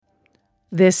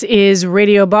This is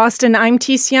Radio Boston. I'm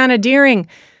Tiziana Deering.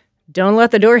 Don't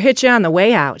let the door hit you on the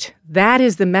way out. That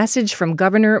is the message from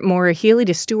Governor Maura Healey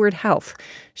to Steward Health.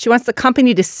 She wants the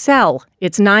company to sell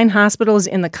its 9 hospitals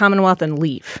in the Commonwealth and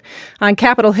leave. On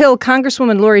Capitol Hill,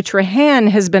 Congresswoman Lori Trahan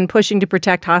has been pushing to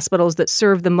protect hospitals that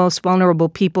serve the most vulnerable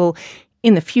people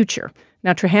in the future.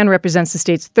 Now, Trahan represents the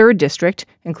state's 3rd district,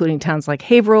 including towns like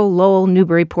Haverhill, Lowell,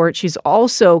 Newburyport. She's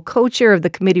also co-chair of the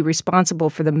committee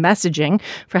responsible for the messaging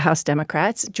for House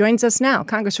Democrats. Joins us now.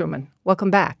 Congresswoman,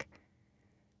 welcome back.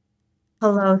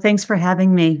 Hello. Thanks for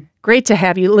having me. Great to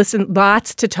have you. Listen,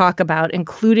 lots to talk about,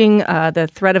 including the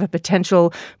threat of a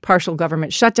potential partial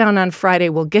government shutdown on Friday.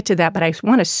 We'll get to that, but I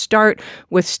want to start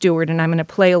with Steward, and I'm going to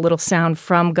play a little sound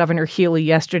from Governor Healey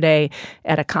yesterday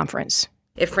at a conference.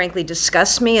 It frankly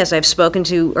disgusts me, as I've spoken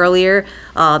to earlier,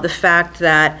 the fact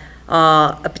that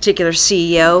a particular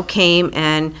CEO came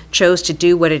and chose to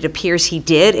do what it appears he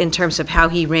did in terms of how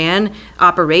he ran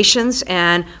operations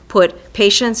and put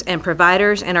patients and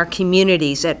providers and our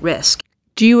communities at risk.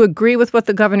 Do you agree with what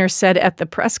the governor said at the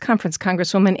press conference,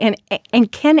 Congresswoman?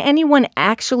 And can anyone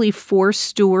actually force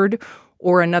Steward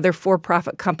or another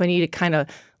for-profit company to kind of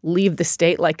leave the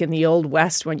state like in the Old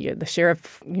West when the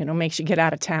sheriff, makes you get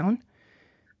out of town?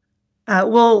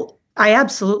 Well, I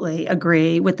absolutely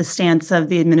agree with the stance of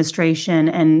the administration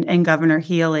and Governor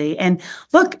Healey. And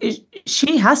look,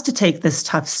 she has to take this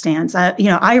tough stance.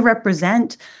 I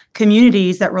represent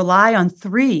communities that rely on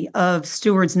 3 of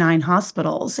Steward's 9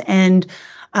 hospitals, and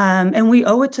we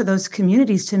owe it to those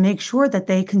communities to make sure that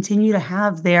they continue to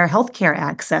have their healthcare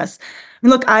access.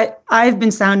 Look, I've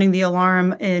been sounding the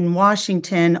alarm in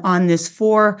Washington on this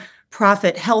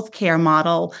for-profit healthcare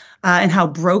model and how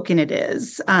broken it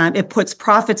is. It puts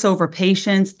profits over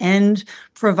patients and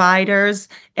providers,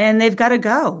 and they've got to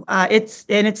go.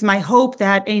 It's my hope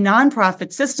that a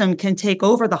nonprofit system can take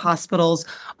over the hospitals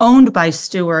owned by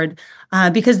Steward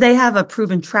because they have a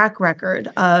proven track record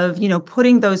of,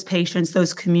 putting those patients,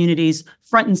 those communities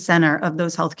front and center of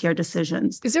those healthcare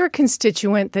decisions. Is there a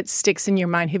constituent that sticks in your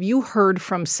mind? Have you heard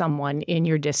from someone in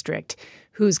your district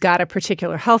who's got a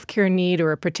particular healthcare need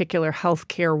or a particular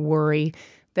healthcare worry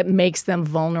that makes them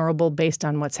vulnerable based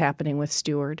on what's happening with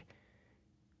Steward?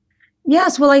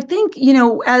 Yes. Well, I think,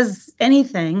 as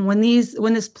anything, when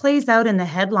this plays out in the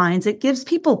headlines, it gives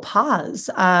people pause.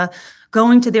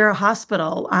 Going to their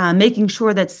hospital, making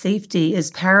sure that safety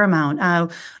is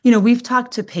paramount. We've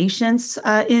talked to patients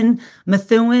in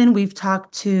Methuen. We've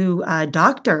talked to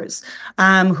doctors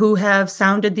who have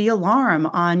sounded the alarm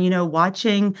on,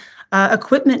 watching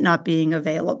equipment not being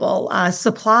available,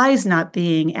 supplies not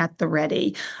being at the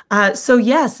ready. So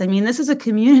yes, this is a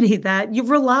community that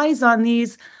relies on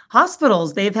these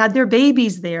hospitals. They've had their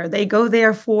babies there. They go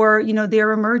there for,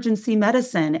 their emergency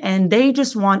medicine, and they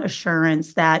just want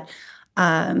assurance that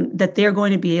they're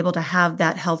going to be able to have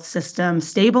that health system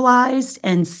stabilized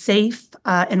and safe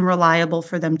and reliable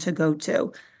for them to go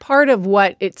to. Part of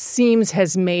what it seems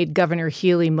has made Governor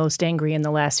Healey most angry in the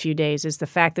last few days is the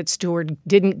fact that Steward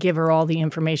didn't give her all the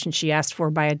information she asked for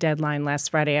by a deadline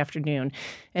last Friday afternoon.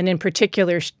 And in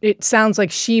particular, it sounds like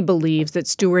she believes that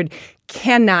Steward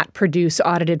cannot produce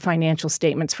audited financial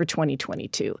statements for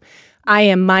 2022. I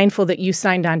am mindful that you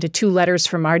signed on to 2 letters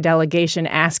from our delegation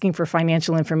asking for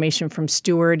financial information from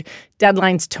Steward.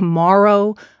 Deadline's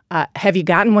tomorrow. Have you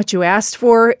gotten what you asked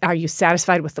for? Are you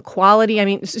satisfied with the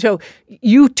quality? So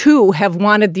you too have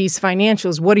wanted these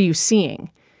financials. What are you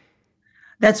seeing?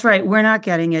 That's right. We're not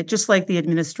getting it, just like the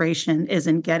administration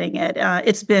isn't getting it.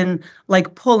 It's been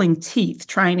like pulling teeth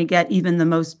trying to get even the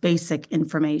most basic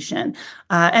information.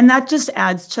 And that just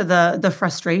adds to the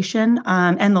frustration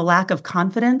and the lack of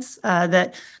confidence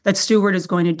that Steward is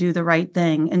going to do the right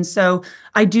thing. And so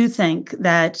I do think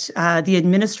that the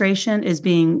administration is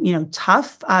being,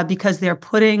 tough because they're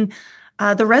putting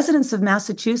the residents of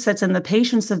Massachusetts and the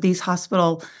patients of these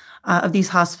hospitals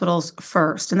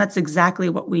first. And that's exactly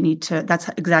that's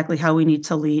exactly how we need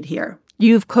to lead here.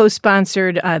 You've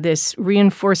co-sponsored this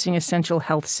Reinforcing Essential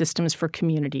Health Systems for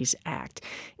Communities Act.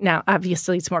 Now,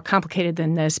 obviously, it's more complicated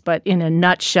than this, but in a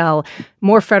nutshell,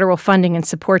 more federal funding and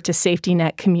support to safety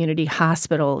net community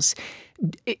hospitals.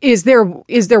 Is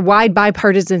there wide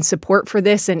bipartisan support for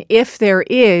this? And if there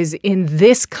is, in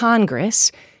this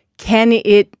Congress, can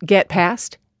it get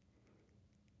passed?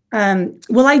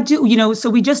 Well, I do. So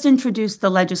we just introduced the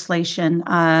legislation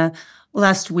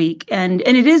last week. And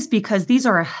it is because these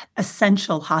are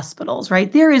essential hospitals,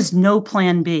 right? There is no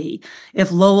plan B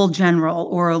if Lowell General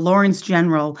or Lawrence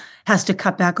General has to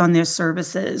cut back on their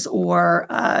services or,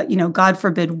 God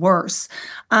forbid, worse.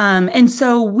 And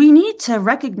so we need to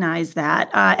recognize that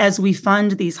as we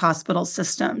fund these hospital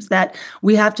systems, that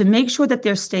we have to make sure that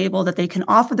they're stable, that they can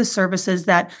offer the services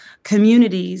that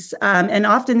communities, and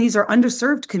often these are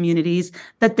underserved communities,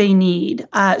 that they need.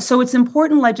 So it's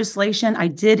important legislation. I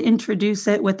did introduce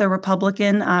it with the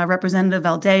Republican Representative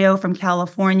Aldeo from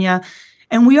California.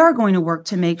 And we are going to work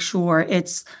to make sure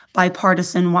it's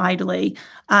bipartisan widely.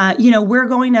 We're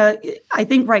going to, I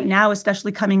think right now,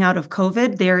 especially coming out of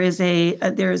COVID,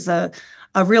 there's a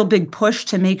real big push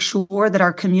to make sure that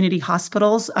our community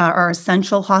hospitals, our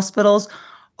essential hospitals,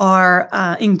 are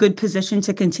in good position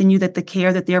to continue the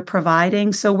care that they're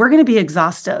providing. So we're going to be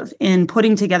exhaustive in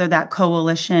putting together that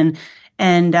coalition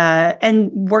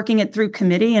and working it through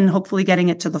committee and hopefully getting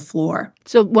it to the floor.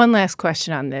 So one last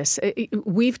question on this.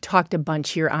 We've talked a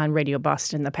bunch here on Radio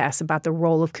Boston in the past about the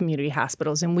role of community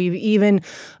hospitals, and we've even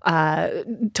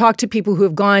talked to people who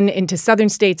have gone into southern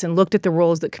states and looked at the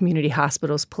roles that community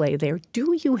hospitals play there.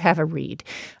 Do you have a read?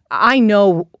 I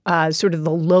know sort of the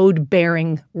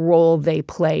load-bearing role they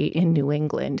play in New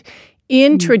England.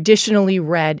 In traditionally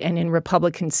red and in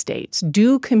Republican states,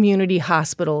 do community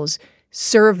hospitals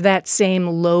serve that same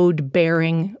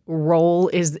load-bearing role?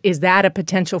 Is that a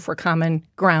potential for common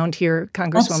ground here,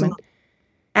 Congresswoman?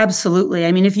 Absolutely.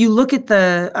 I mean, if you look at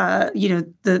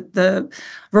the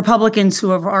Republicans who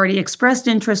have already expressed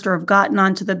interest or have gotten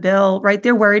onto the bill, right,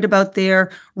 they're worried about their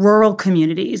rural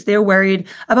communities. They're worried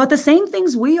about the same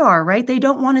things we are, right? They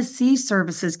don't want to see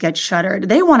services get shuttered.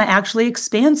 They want to actually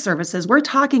expand services. We're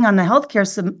talking on the healthcare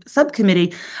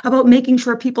subcommittee about making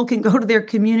sure people can go to their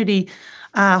community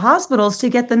hospitals to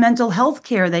get the mental health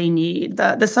care they need,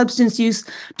 the substance use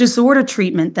disorder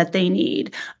treatment that they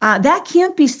need. That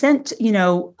can't be sent,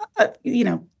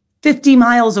 50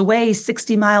 miles away,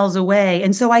 60 miles away.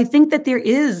 And so I think that there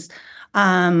is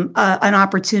an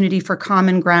opportunity for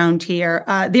common ground here.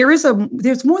 There's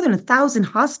more than 1,000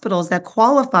 hospitals that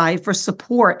qualify for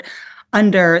support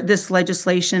under this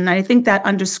legislation. And I think that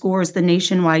underscores the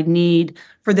nationwide need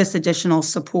for this additional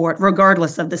support,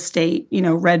 regardless of the state,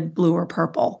 red, blue, or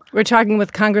purple. We're talking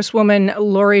with Congresswoman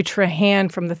Lori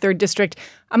Trahan from the 3rd District.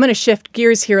 I'm going to shift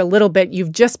gears here a little bit.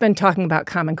 You've just been talking about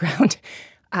common ground.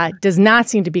 Does not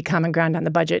seem to be common ground on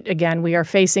the budget. Again, we are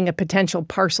facing a potential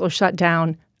partial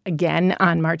shutdown again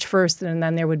on March 1st, and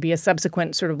then there would be a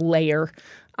subsequent sort of layer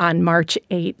on March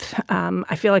 8th.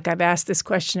 I feel like I've asked this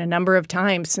question a number of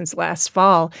times since last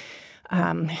fall.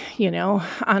 On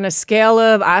a scale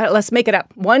of, let's make it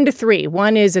up, 1 to 3.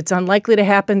 1 is it's unlikely to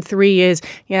happen. 3 is,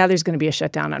 there's going to be a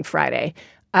shutdown on Friday.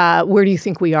 Where do you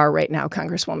think we are right now,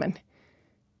 Congresswoman?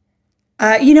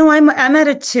 I'm at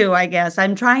a 2, I guess.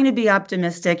 I'm trying to be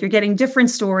optimistic. You're getting different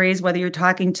stories, whether you're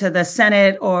talking to the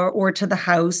Senate or to the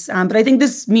House. But I think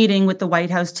this meeting with the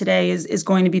White House today is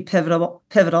going to be pivotal.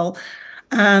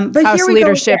 But House here we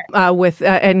leadership go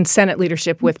and Senate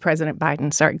leadership with President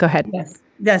Biden. Sorry, go ahead.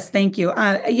 Yes, thank you.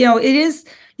 It is.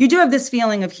 You do have this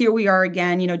feeling of here we are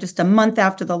again, just a month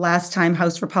after the last time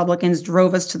House Republicans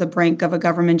drove us to the brink of a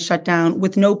government shutdown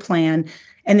with no plan,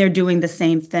 and they're doing the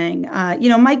same thing.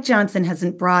 Mike Johnson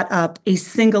hasn't brought up a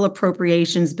single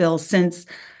appropriations bill since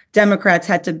Democrats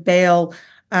had to bail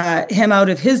him out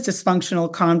of his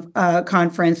dysfunctional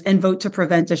conference and vote to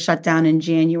prevent a shutdown in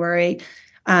January.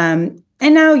 And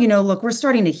now, look, we're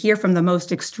starting to hear from the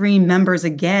most extreme members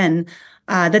again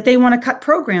that they want to cut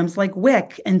programs like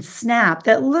WIC and SNAP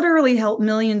that literally help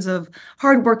millions of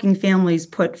hardworking families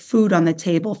put food on the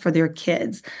table for their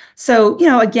kids. So,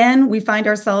 again, we find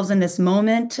ourselves in this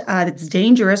moment that's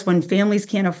dangerous when families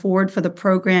can't afford for the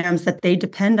programs that they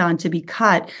depend on to be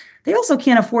cut. They also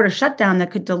can't afford a shutdown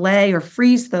that could delay or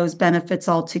freeze those benefits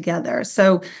altogether.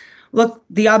 So, look,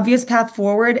 the obvious path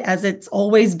forward, as it's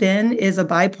always been, is a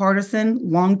bipartisan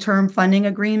long-term funding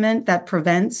agreement that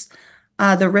prevents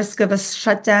the risk of a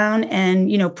shutdown and,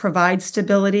 provides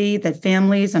stability that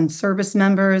families and service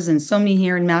members and so many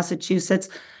here in Massachusetts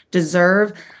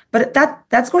deserve. But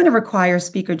that's going to require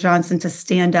Speaker Johnson to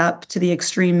stand up to the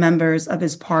extreme members of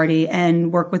his party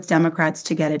and work with Democrats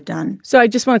to get it done. So I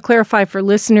just want to clarify for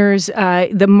listeners,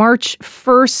 the March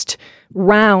 1st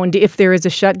round, if there is a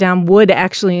shutdown, would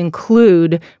actually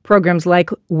include programs like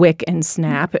WIC and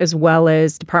SNAP, as well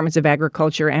as Departments of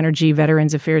Agriculture, Energy,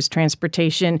 Veterans Affairs,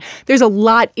 Transportation. There's a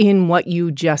lot in what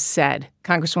you just said,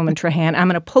 Congresswoman Trahan. I'm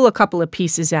going to pull a couple of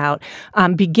pieces out,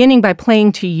 beginning by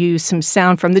playing to you some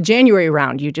sound from the January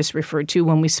round you just referred to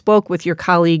when we spoke with your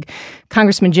colleague,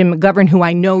 Congressman Jim McGovern, who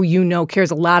I know you know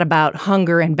cares a lot about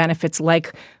hunger and benefits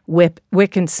like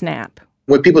WIC and SNAP.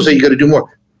 When people say you got to do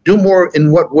more, do more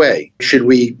in what way? Should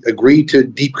we agree to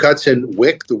deep cuts in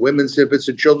WIC, the Women's Infants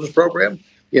and Children's Program?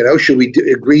 Should we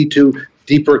agree to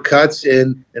deeper cuts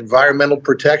in environmental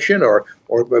protection or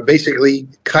basically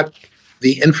cut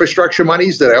the infrastructure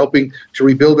monies that are helping to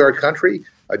rebuild our country?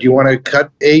 Do you want to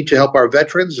cut aid to help our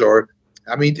veterans?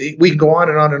 We can go on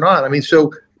and on and on.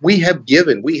 So we have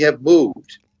given, we have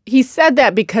moved. He said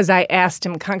that because I asked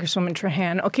him, Congresswoman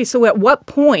Trahan, okay, so at what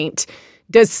point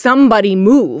does somebody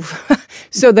move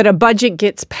so that a budget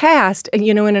gets passed? And,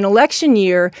 in an election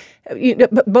year,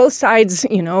 both sides,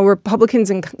 Republicans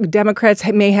and Democrats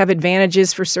may have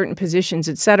advantages for certain positions,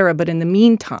 et cetera. But in the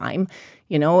meantime,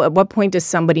 at what point does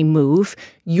somebody move?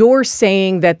 You're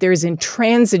saying that there's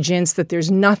intransigence, that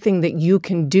there's nothing that you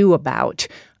can do about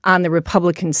on the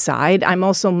Republican side. I'm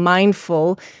also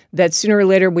mindful that sooner or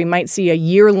later we might see a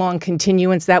year-long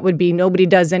continuance. That would be nobody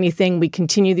does anything. We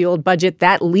continue the old budget.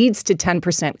 That leads to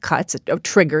 10% cuts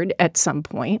triggered at some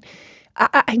point.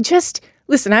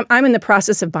 Listen, I'm in the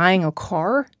process of buying a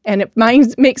car, and it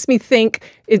makes me think,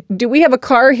 do we have a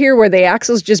car here where the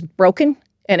axle's just broken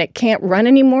and it can't run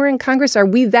anymore in Congress? Are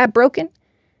we that broken?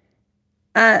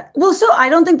 So I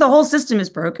don't think the whole system is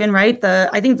broken, right?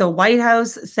 I think the White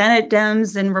House, Senate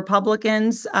Dems and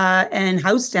Republicans and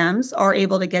House Dems are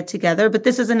able to get together. But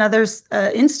this is another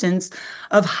instance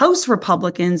of House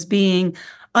Republicans being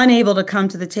unable to come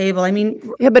to the table.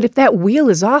 Yeah, but if that wheel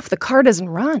is off, the car doesn't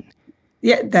run.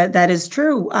 Yeah, that is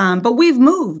true. But we've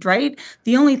moved, right?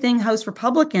 The only thing House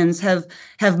Republicans have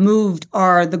moved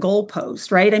are the goalposts,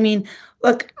 right?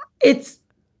 Look,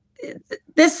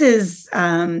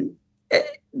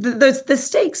 the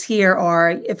stakes here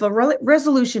are, if a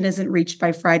resolution isn't reached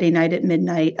by Friday night at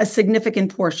midnight, a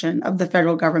significant portion of the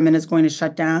federal government is going to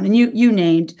shut down. And you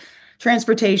named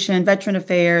transportation, veteran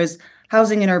affairs,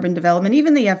 housing and urban development,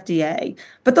 even the FDA.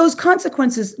 But those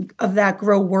consequences of that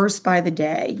grow worse by the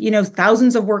day.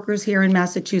 Thousands of workers here in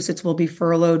Massachusetts will be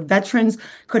furloughed. Veterans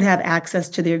could have access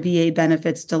to their VA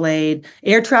benefits delayed.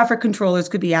 Air traffic controllers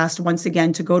could be asked once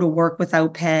again to go to work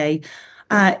without pay.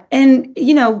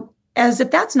 As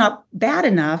if that's not bad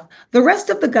enough, the rest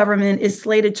of the government is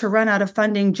slated to run out of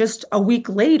funding just a week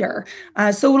later.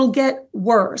 So it'll get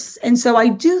worse. And so I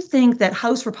do think that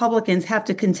House Republicans have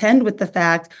to contend with the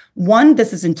fact, one,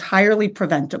 this is entirely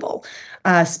preventable.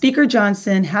 Speaker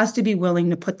Johnson has to be willing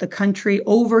to put the country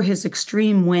over his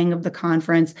extreme wing of the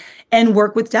conference and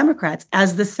work with Democrats,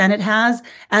 as the Senate has,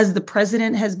 as the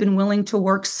president has been willing to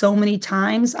work so many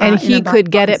times. And he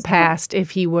could get it passed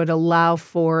if he would allow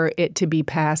for it to be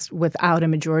passed without a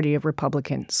majority of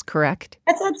Republicans, correct?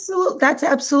 That's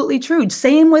absolutely true.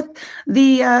 Same with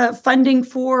the funding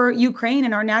for Ukraine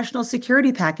and our national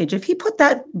security package. If he put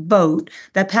that vote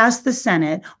that passed the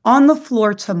Senate on the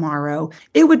floor tomorrow,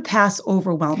 it would pass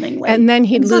overwhelmingly. And then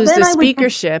he'd lose the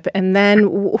speakership. And then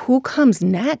who comes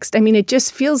next? It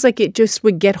just feels like it just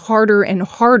would get harder and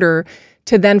harder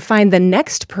to then find the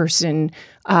next person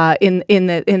in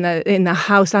the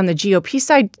House on the GOP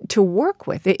side to work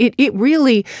with. It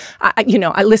really,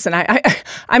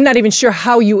 I'm not even sure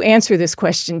how you answer this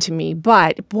question to me,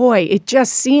 but boy, it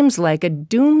just seems like a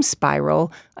doom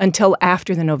spiral until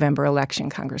after the November election,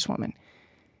 Congresswoman.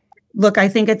 Look, I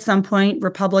think at some point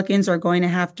Republicans are going to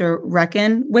have to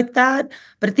reckon with that.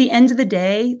 But at the end of the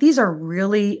day, these are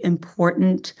really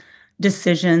important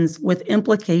decisions with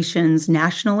implications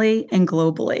nationally and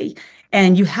globally.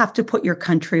 And you have to put your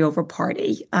country over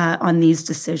party on these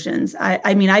decisions. I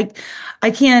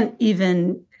can't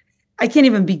even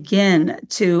begin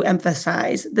to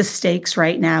emphasize the stakes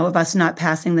right now of us not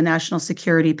passing the national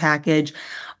security package,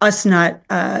 us not,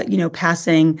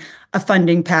 passing a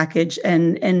funding package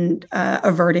and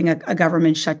averting a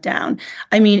government shutdown.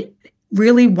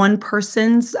 Really, one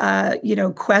person's,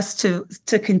 quest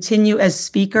to continue as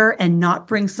speaker and not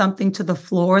bring something to the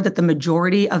floor that the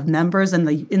majority of members in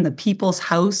the people's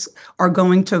house are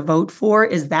going to vote for.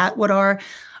 Is that what our,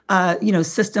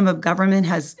 system of government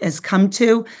has come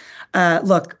to?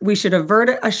 Look, we should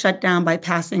avert a shutdown by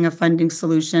passing a funding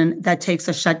solution that takes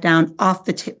a shutdown off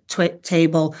the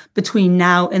table between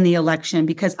now and the election,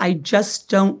 because I just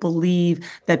don't believe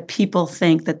that people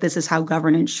think that this is how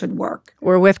governance should work.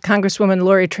 We're with Congresswoman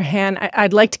Lori Trahan.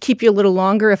 I'd like to keep you a little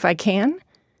longer if I can.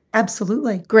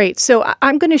 Absolutely. Great. So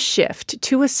I'm going to shift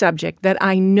to a subject that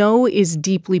I know is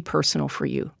deeply personal for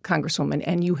you, Congresswoman,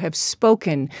 and you have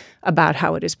spoken about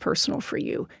how it is personal for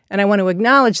you. And I want to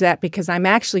acknowledge that because I'm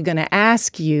actually going to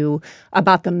ask you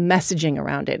about the messaging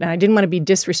around it. And I didn't want to be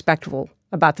disrespectful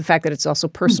about the fact that it's also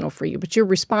personal for you, but you're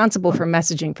responsible for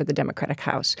messaging for the Democratic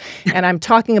House. And I'm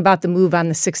talking about the move on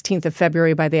the 16th of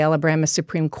February by the Alabama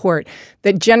Supreme Court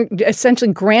that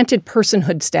essentially granted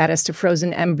personhood status to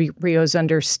frozen embryos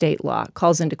under state law,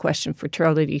 calls into question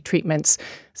fertility treatments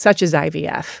such as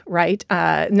IVF, right?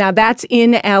 Now, that's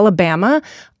in Alabama,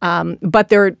 but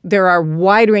there are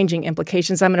wide-ranging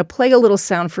implications. I'm going to play a little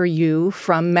sound for you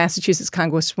from Massachusetts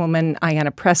Congresswoman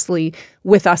Ayanna Pressley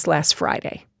with us last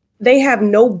Friday. They have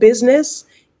no business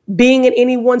being in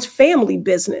anyone's family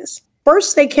business.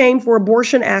 First, they came for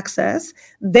abortion access,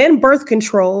 then birth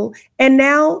control, and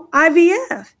now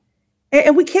IVF.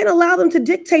 And we can't allow them to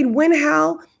dictate when,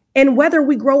 how, and whether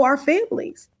we grow our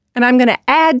families. And I'm going to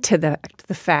add to the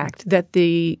fact that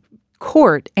the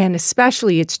court, and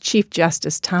especially its Chief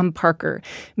Justice, Tom Parker,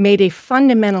 made a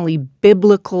fundamentally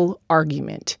biblical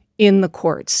argument in the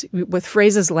courts with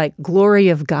phrases like glory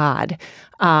of God,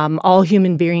 all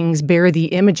human beings bear the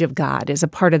image of God is a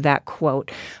part of that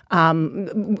quote.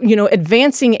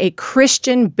 Advancing a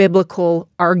Christian biblical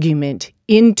argument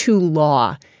into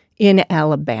law in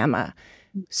Alabama.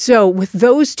 So with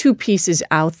those two pieces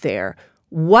out there,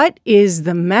 what is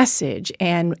the message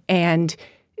and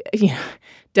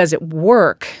does it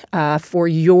work for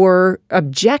your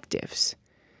objectives?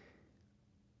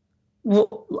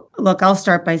 Well, look, I'll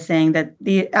start by saying that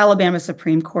the Alabama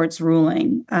Supreme Court's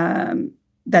ruling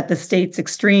that the state's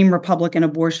extreme Republican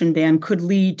abortion ban could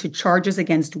lead to charges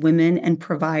against women and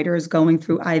providers going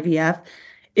through IVF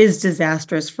is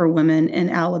disastrous for women in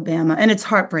Alabama. And it's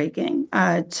heartbreaking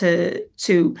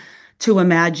to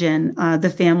imagine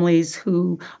the families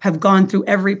who have gone through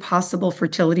every possible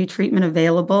fertility treatment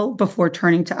available before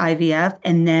turning to IVF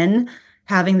and then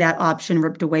having that option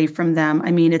ripped away from them.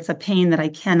 I mean, it's a pain that I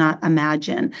cannot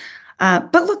imagine.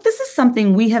 But look, this is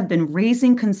something we have been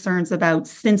raising concerns about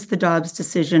since the Dobbs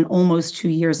decision almost 2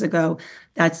 years ago,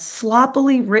 that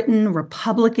sloppily written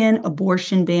Republican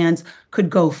abortion bans could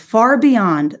go far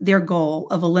beyond their goal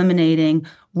of eliminating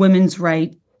women's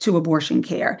right to abortion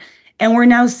care. And we're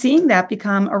now seeing that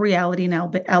become a reality in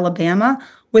Alabama,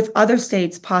 with other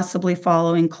states possibly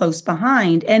following close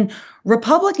behind. And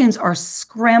Republicans are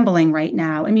scrambling right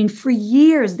now. I mean, for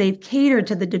years, they've catered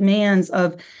to the demands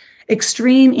of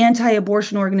extreme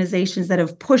anti-abortion organizations that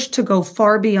have pushed to go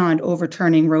far beyond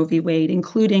overturning Roe v. Wade,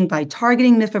 including by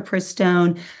targeting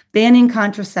mifepristone, banning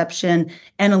contraception,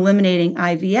 and eliminating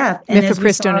IVF. And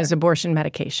mifepristone is abortion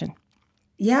medication.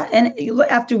 Yeah, and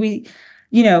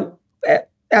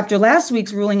after last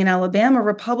week's ruling in Alabama,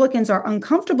 Republicans are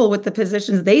uncomfortable with the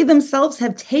positions they themselves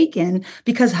have taken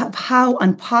because of how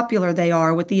unpopular they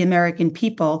are with the American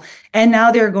people. And now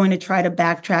they're going to try to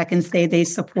backtrack and say they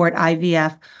support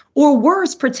IVF, or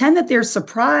worse, pretend that they're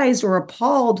surprised or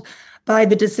appalled by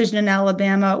the decision in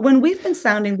Alabama when we've been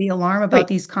sounding the alarm about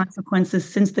these consequences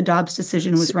since the Dobbs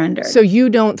decision was rendered. So you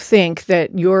don't think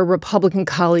that your Republican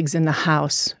colleagues in the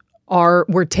House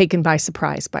were taken by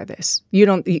surprise by this?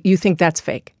 You think that's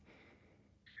fake?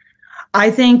 I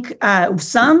think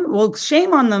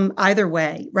shame on them either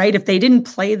way, right? If they didn't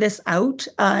play this out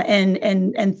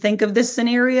and think of this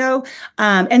scenario,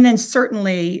 and then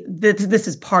certainly this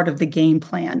is part of the game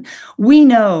plan. We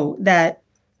know that,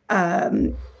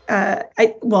 I'll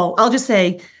just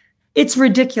say, it's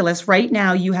ridiculous. Right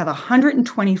now, you have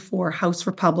 124 House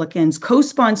Republicans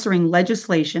co-sponsoring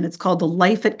legislation. It's called the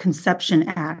Life at Conception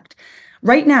Act.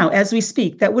 Right now, as we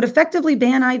speak, that would effectively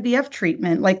ban IVF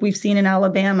treatment like we've seen in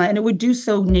Alabama, and it would do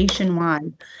so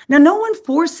nationwide. Now, no one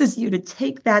forces you to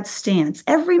take that stance.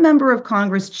 Every member of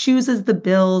Congress chooses the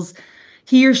bills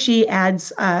he or she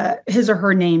adds his or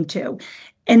her name to.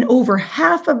 And over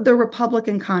half of the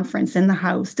Republican conference in the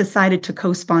House decided to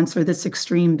co-sponsor this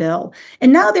extreme bill.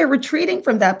 And now they're retreating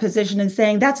from that position and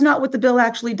saying that's not what the bill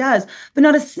actually does. But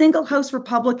not a single House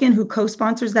Republican who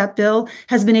co-sponsors that bill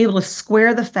has been able to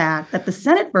square the fact that the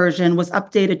Senate version was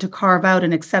updated to carve out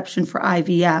an exception for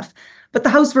IVF. But the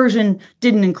House version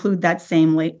didn't include that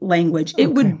same language. It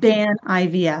would ban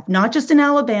IVF, not just in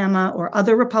Alabama or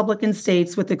other Republican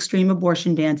states with extreme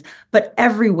abortion bans, but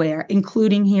everywhere,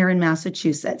 including here in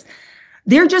Massachusetts.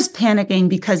 They're just panicking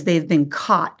because they've been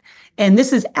caught. And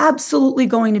this is absolutely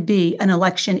going to be an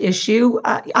election issue.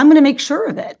 I'm going to make sure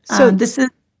of it.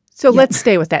 So let's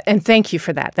stay with that. And thank you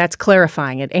for that. That's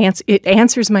clarifying. It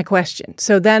answers my question.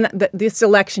 So then this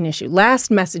election issue,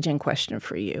 last messaging question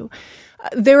for you.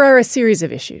 There are a series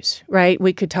of issues, right?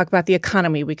 We could talk about the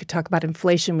economy. We could talk about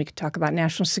inflation. We could talk about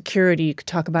national security. You could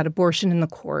talk about abortion in the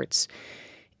courts.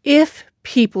 If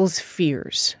people's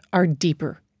fears are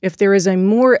deeper, if there is a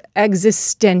more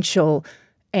existential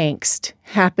angst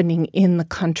happening in the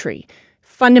country,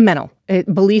 fundamental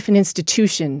belief in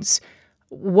institutions,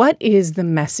 what is the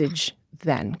message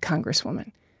then,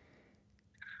 Congresswoman?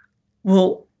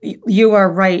 Well, you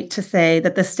are right to say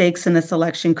that the stakes in this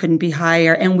election couldn't be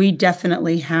higher, and we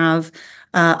definitely have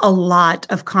a lot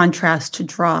of contrast to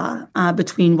draw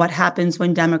between what happens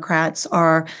when Democrats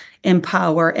are in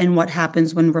power and what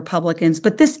happens when Republicans.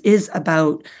 But this is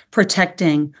about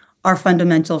protecting our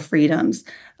fundamental freedoms.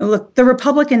 Look, the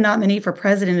Republican nominee for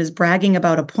president is bragging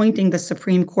about appointing the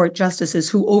Supreme Court justices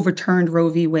who overturned Roe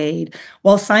v. Wade,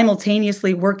 while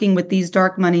simultaneously working with these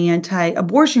dark money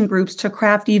anti-abortion groups to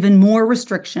craft even more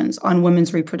restrictions on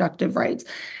women's reproductive rights.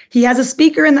 He has a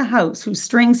speaker in the House whose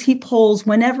strings he pulls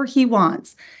whenever he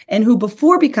wants, and who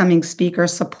before becoming speaker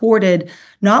supported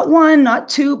not one, not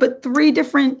two, but 3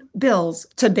 different bills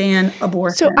to ban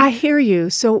abortion. So I hear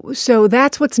you. So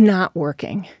that's what's not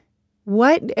working.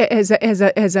 What, as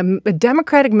a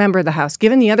Democratic member of the House,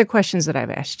 given the other questions that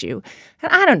I've asked you,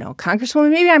 and I don't know,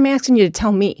 Congresswoman, maybe I'm asking you to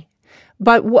tell me,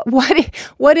 but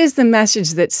what is the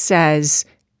message that says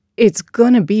it's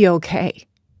going to be okay?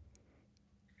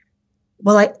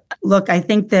 Well, I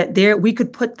think that we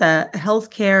could put the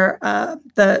Healthcare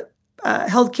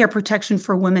Protection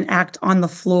for Women Act on the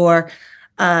floor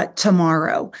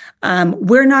tomorrow.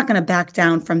 We're not going to back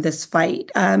down from this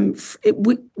fight.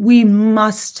 We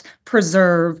must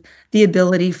preserve the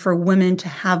ability for women to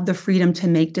have the freedom to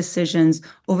make decisions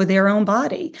over their own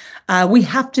body. We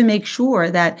have to make sure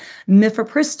that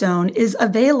mifepristone is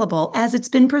available as it's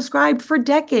been prescribed for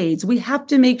decades. We have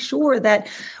to make sure that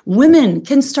women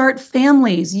can start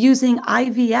families using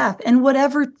IVF and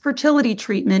whatever fertility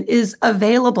treatment is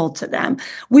available to them.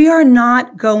 We are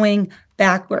not going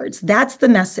backwards. That's the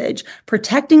message.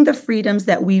 Protecting the freedoms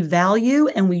that we value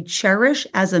and we cherish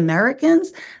as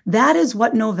Americans. That is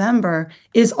what November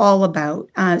is all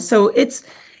about. So it's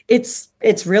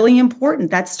really important.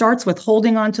 That starts with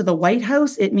holding on to the White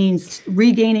House. It means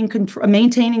regaining control,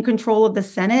 maintaining control of the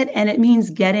Senate, and it means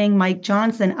getting Mike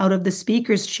Johnson out of the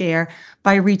Speaker's chair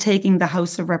by retaking the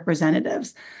House of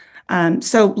Representatives.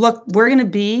 So look, we're going to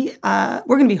be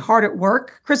hard at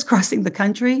work, crisscrossing the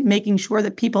country, making sure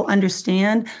that people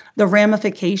understand the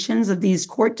ramifications of these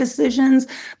court decisions,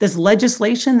 this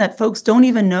legislation that folks don't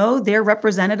even know their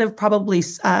representative probably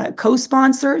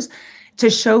co-sponsors, to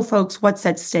show folks what's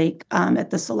at stake at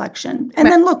this election.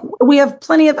 And then look, we have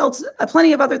plenty of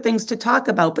other things to talk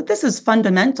about, but this is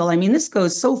fundamental. I mean, this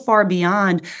goes so far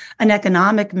beyond an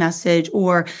economic message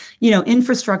or,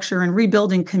 infrastructure and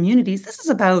rebuilding communities. This is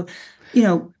about,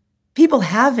 people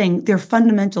having their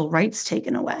fundamental rights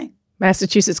taken away.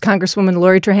 Massachusetts Congresswoman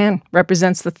Lori Trahan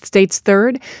represents the state's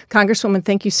 3rd. Congresswoman,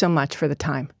 thank you so much for the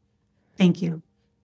time. Thank you.